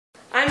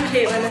I'm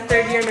Caitlin, a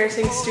third-year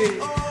nursing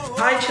student.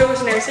 I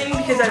chose nursing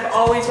because I've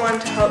always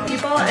wanted to help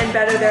people and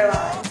better their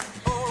lives.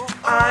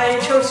 I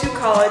chose SAULT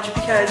College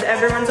because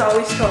everyone's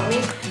always told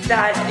me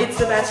that it's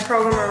the best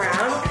program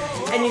around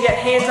and you get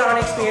hands-on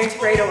experience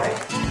right away.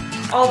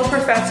 All the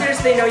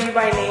professors, they know you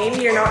by name,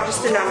 you're not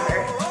just a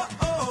number.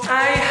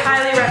 I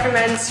highly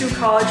recommend SAULT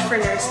College for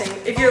nursing.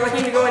 If you're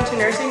looking to go into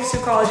nursing,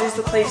 SAULT College is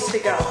the place to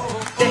go.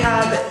 They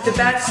have the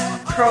best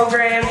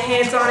program,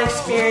 hands-on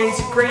experience,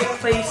 great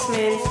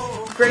placements,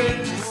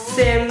 great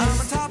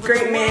sims,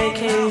 great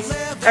mannequins.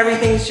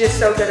 Everything's just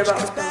so good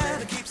about the program.